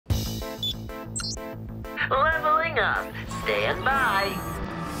Leveling up. Stand by.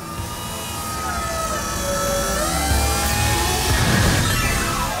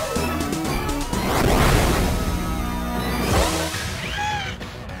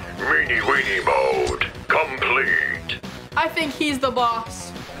 Meanie weenie mode complete. I think he's the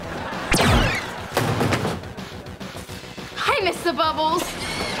boss. Hi, Mr. Bubbles.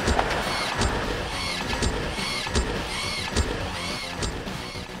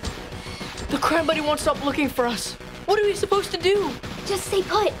 The crime buddy won't stop looking for us. What are we supposed to do? Just stay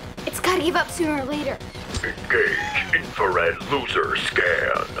put. It's gotta give up sooner or later. Engage infrared loser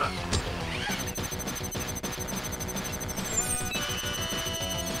scan.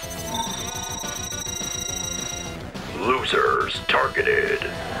 Losers targeted.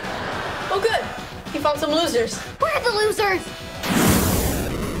 Oh, good. He found some losers. Where are the losers?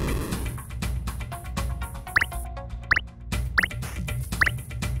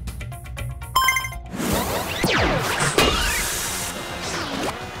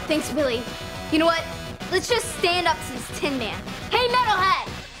 Thanks, Billy. You know what? Let's just stand up to this Tin Man. Hey, Metalhead!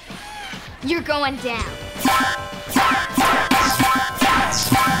 You're going down.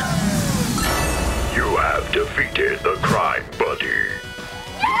 You have defeated the crime buddy.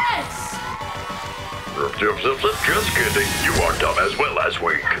 Yes! Just kidding. You are dumb as well as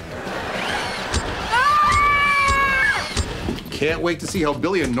weak. Can't wait to see how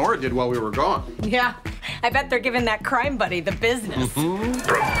Billy and Nora did while we were gone. Yeah, I bet they're giving that crime buddy the business.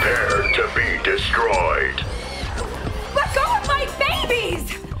 Prepare to be destroyed. Let go of my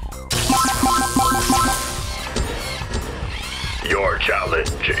babies! Your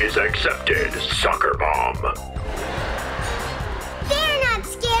challenge is accepted, Sucker Bomb. They're not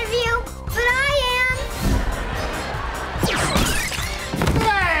scared of you, but I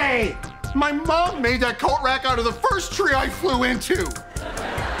Hey! My mom made that coat rack out of the first tree I flew into.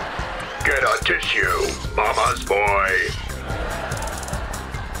 Get a tissue, Mama's boy.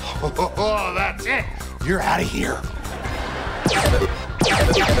 Oh, that's it. You're out of here.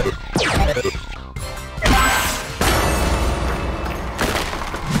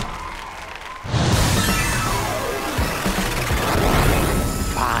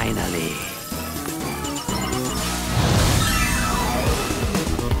 Finally.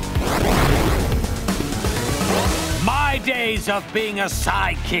 My days of being a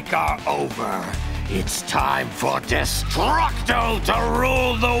sidekick are over. It's time for Destructo to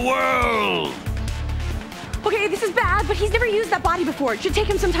rule the world! Okay, this is bad, but he's never used that body before. It should take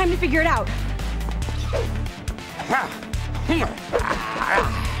him some time to figure it out.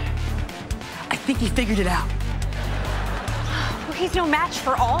 I think he figured it out. Well, he's no match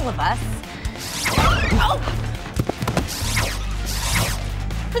for all of us.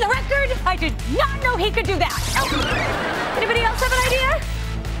 For the record, I did not know he could do that. Anybody else have an idea?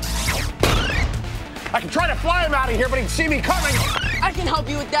 I can try to fly him out of here, but he'd see me coming. I can help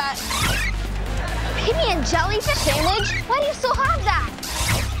you with that. am. Penny and jellyfish sandwich? Why do you still have that?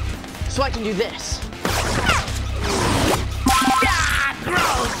 So I can do this. Ah,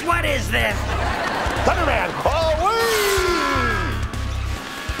 gross! What is this? Thunderman,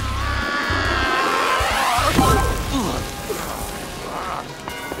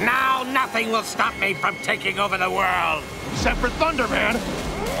 Now nothing will stop me from taking over the world. except for Thunderman.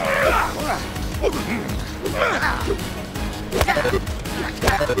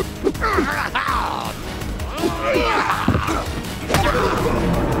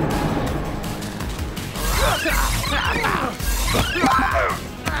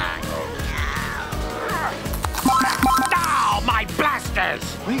 Ow, my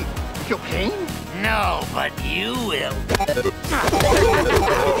blasters! Wait, you feel pain? No, but you will.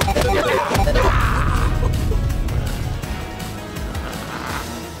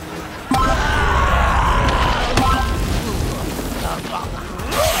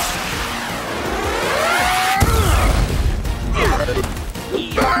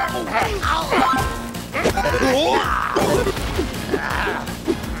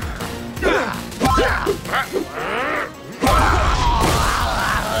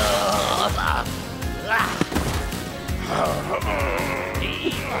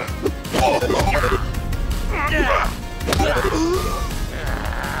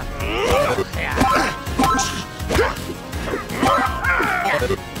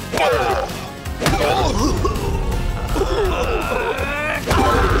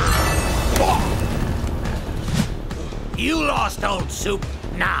 You lost, old soup.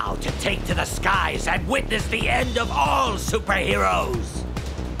 Now to take to the skies and witness the end of all superheroes.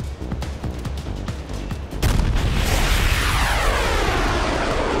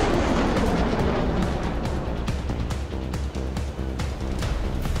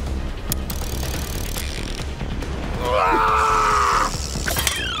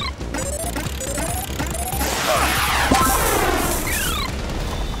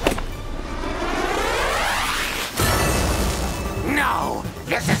 No,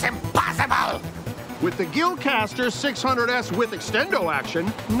 this is impossible! With the Gilcaster 600S with extendo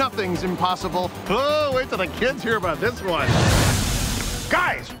action, nothing's impossible. Oh, wait till the kids hear about this one.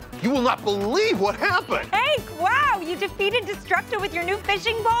 Guys, you will not believe what happened. Hank, wow, you defeated Destructo with your new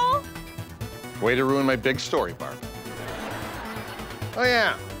fishing bowl? Way to ruin my big story, Barb. Oh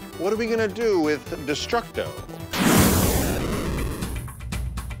yeah, what are we gonna do with Destructo?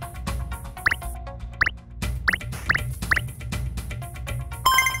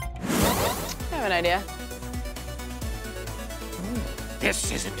 I have an idea.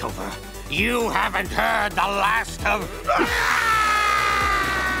 This isn't over. You haven't heard the last of...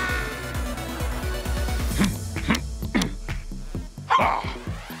 Ha!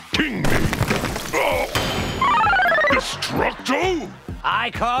 King me! Oh. Destructo? I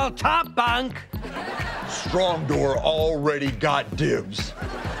call top bunk. Strong Door already got dibs.